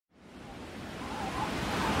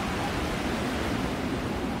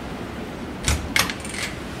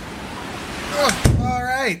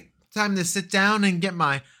time to sit down and get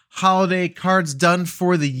my holiday cards done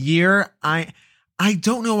for the year. I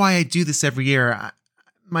don't know why I do this every year.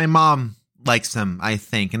 My mom likes them, I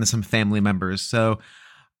think, and some family members. So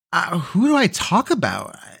who do I talk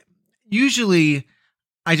about? Usually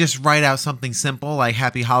I just write out something simple like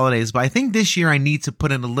happy holidays, but I think this year I need to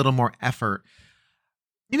put in a little more effort.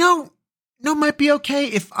 It might be okay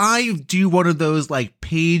if I do one of those like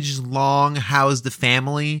page long how's the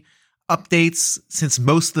family updates, since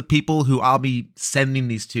most of the people who I'll be sending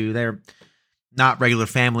these to, they're not regular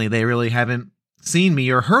family. They really haven't seen me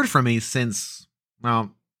or heard from me since,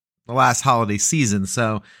 well, the last holiday season.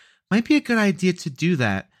 So might be a good idea to do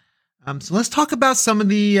that. So let's talk about some of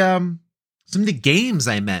the games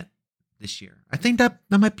I met this year. I think that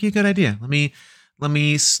might be a good idea. Let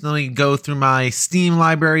me go through my Steam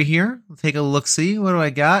library here. We'll take a look, see what do I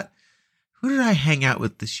got. Who did I hang out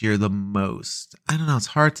with this year the most? I don't know. It's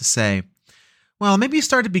hard to say. Well, maybe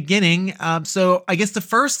start at the beginning. So I guess the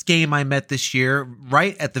first game I met this year,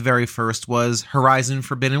 right at the very first, was Horizon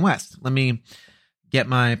Forbidden West. Let me get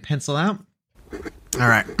my pencil out. All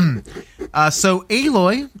right. So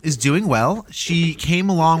Aloy is doing well. She came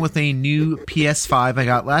along with a new PS5 I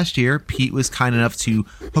got last year. Pete was kind enough to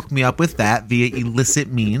hook me up with that via illicit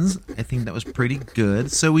means. I think that was pretty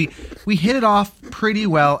good. So we hit it off pretty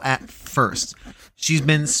well at first. She's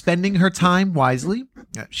been spending her time wisely,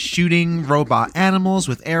 shooting robot animals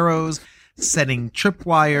with arrows, setting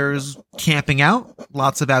tripwires, camping out,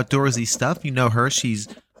 lots of outdoorsy stuff. You know her, she's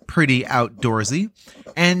pretty outdoorsy,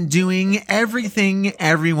 and doing everything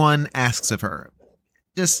everyone asks of her.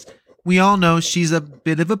 We all know she's a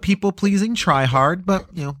bit of a people-pleasing tryhard, but,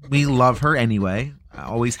 we love her anyway.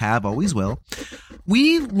 Always have, always will.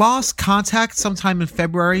 We lost contact sometime in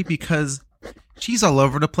February because she's all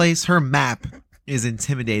over the place. Her map is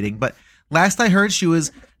intimidating, but last I heard she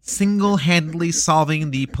was single-handedly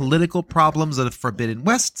solving the political problems of the Forbidden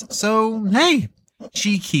West, so hey,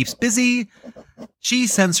 she keeps busy. She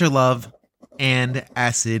sends her love and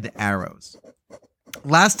acid arrows.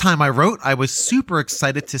 Last time I wrote, I was super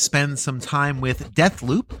excited to spend some time with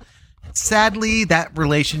Deathloop. Sadly, that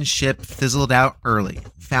relationship fizzled out early.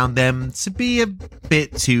 Found them to be a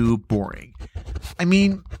bit too boring. I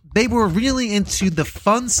mean, they were really into the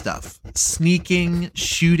fun stuff. Sneaking,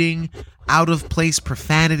 shooting, out-of-place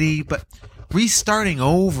profanity, but restarting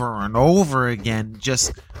over and over again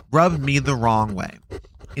just rubbed me the wrong way.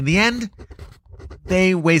 In the end,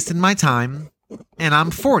 they wasted my time, and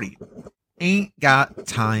I'm 40. Ain't got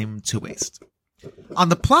time to waste. On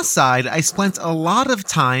the plus side, I spent a lot of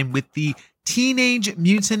time with the Teenage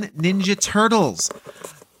Mutant Ninja Turtles.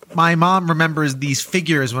 My mom remembers these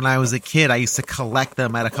figures when I was a kid. I used to collect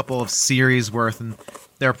them at a couple of series worth, and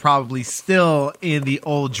they're probably still in the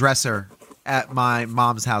old dresser at my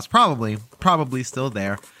mom's house. Probably still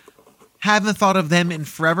there. Haven't thought of them in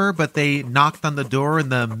forever, but they knocked on the door in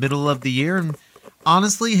the middle of the year and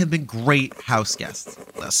honestly have been great house guests.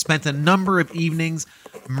 Spent a number of evenings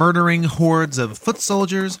murdering hordes of foot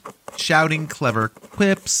soldiers, shouting clever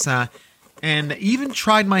quips, and even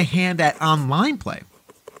tried my hand at online play.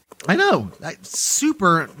 I know,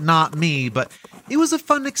 super not me, but it was a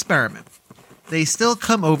fun experiment. They still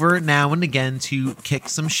come over now and again to kick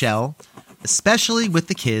some shell, especially with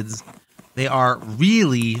the kids. They are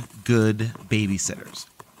really good babysitters.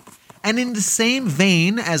 And in the same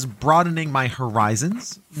vein as broadening my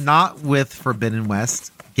horizons, not with Forbidden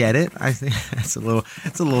West, get it? I think it's a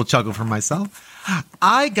little chuckle for myself.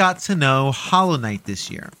 I got to know Hollow Knight this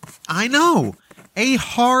year. I know, a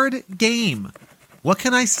hard game. What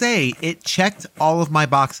can I say? It checked all of my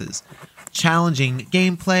boxes. Challenging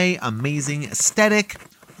gameplay, amazing aesthetic,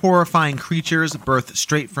 horrifying creatures birthed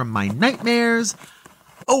straight from my nightmares.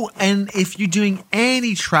 Oh, and if you're doing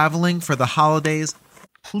any traveling for the holidays,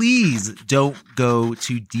 please don't go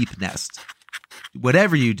to Deep Nest.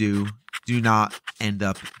 Whatever you do, do not end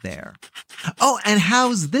up there. Oh, and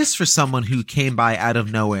how's this for someone who came by out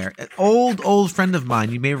of nowhere? An old friend of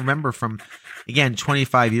mine, you may remember from, again,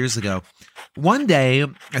 25 years ago. One day,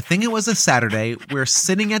 I think it was a Saturday, we're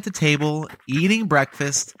sitting at the table, eating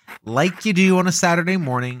breakfast, like you do on a Saturday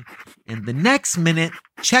morning, and the next minute,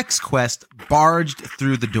 Chex Quest barged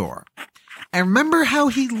through the door. And remember how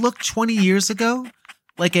he looked 20 years ago?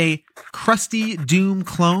 Like a crusty Doom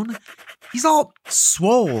clone? He's all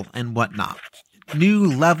swole and whatnot.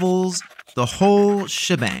 New levels, the whole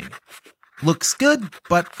shebang. Looks good,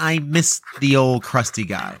 but I miss the old crusty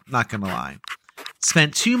guy, not gonna lie.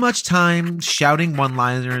 Spent too much time shouting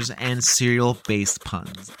one-liners and cereal-based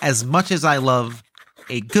puns, as much as I love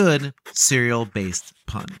a good cereal-based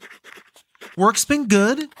pun. Work's been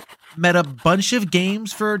good. Met a bunch of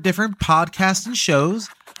games for different podcasts and shows.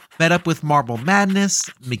 Fed up with Marble Madness,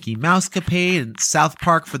 Mickey Mouse Capade, and South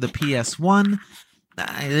Park for the PS1.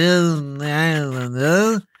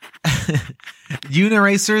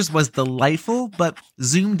 Uniracers was delightful, but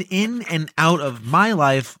zoomed in and out of my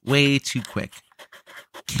life way too quick.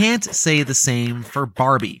 Can't say the same for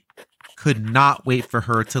Barbie. Could not wait for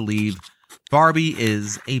her to leave. Barbie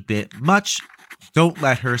is a bit much. Don't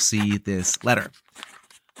let her see this letter.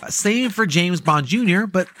 Same for James Bond Jr.,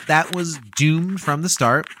 but that was doomed from the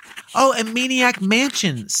start. Oh, and Maniac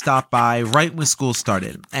Mansion stopped by right when school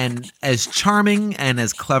started, and as charming and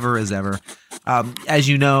as clever as ever. As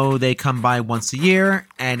you know, they come by once a year,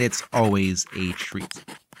 and it's always a treat.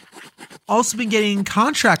 Also been getting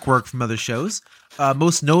contract work from other shows.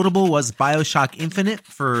 Most notable was BioShock Infinite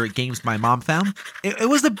for games my mom found. It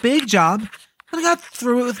was a big job, but I got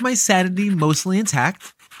through it with my sanity mostly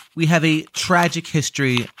intact. We have a tragic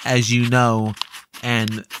history, as you know,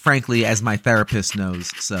 and frankly, as my therapist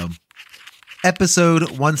knows. So, episode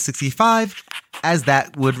 165, as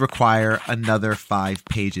that would require another 5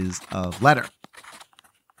 pages of letter.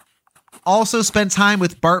 Also spent time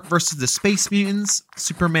with Bart vs. the Space Mutants,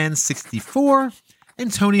 Superman 64,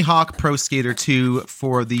 and Tony Hawk Pro Skater 2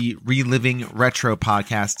 for the Reliving Retro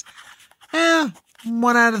podcast. 1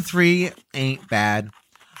 out of 3 ain't bad.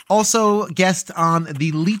 Also, guest on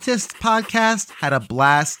the Elitist podcast, had a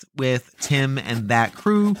blast with Tim and that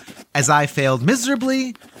crew as I failed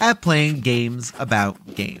miserably at playing games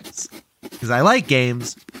about games. Because I like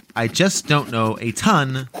games, I just don't know a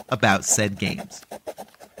ton about said games.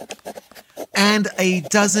 And a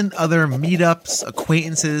dozen other meetups,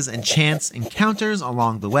 acquaintances, and chance encounters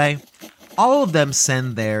along the way. All of them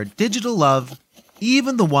send their digital love,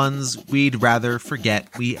 even the ones we'd rather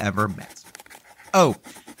forget we ever met. Oh,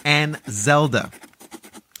 and Zelda.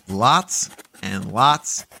 Lots and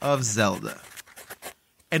lots of Zelda.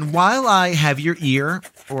 And while I have your ear,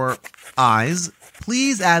 or eyes,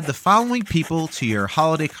 please add the following people to your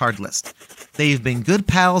holiday card list. They've been good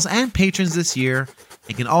pals and patrons this year,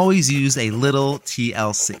 and can always use a little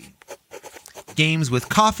TLC. Games with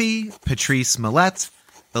Coffee, Patrice Millette,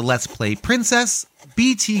 the Let's Play Princess,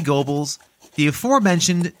 BT Goebbels, the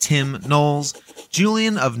aforementioned Tim Knowles,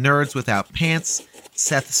 Julian of Nerds Without Pants,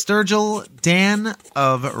 Seth Sturgill, Dan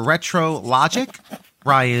of Retro Logic,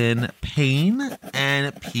 Ryan Payne,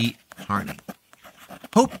 and Pete Harney.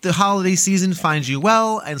 Hope the holiday season finds you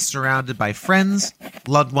well and surrounded by friends,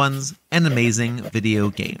 loved ones, and amazing video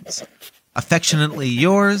games. Affectionately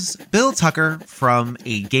yours, Bill Tucker from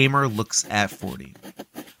A Gamer Looks at 40.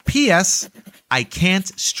 P.S. I can't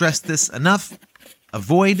stress this enough.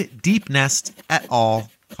 Avoid Deep Nest at all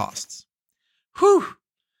costs. Whew.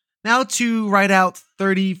 Now to write out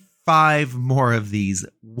 35 more of these.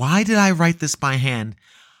 Why did I write this by hand?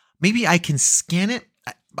 Maybe I can scan it?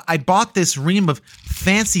 I bought this ream of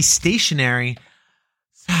fancy stationery.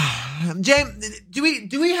 James, do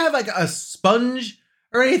we have like a sponge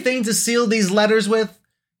or anything to seal these letters with?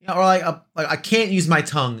 You know, or like I can't use my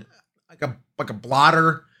tongue. Like a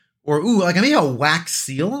blotter, or like maybe a wax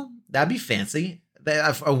seal. That'd be fancy.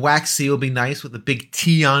 A wax seal would be nice with a big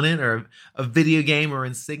T on it, or a video game or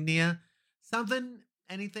insignia. Something,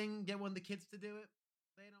 anything, get one of the kids to do it.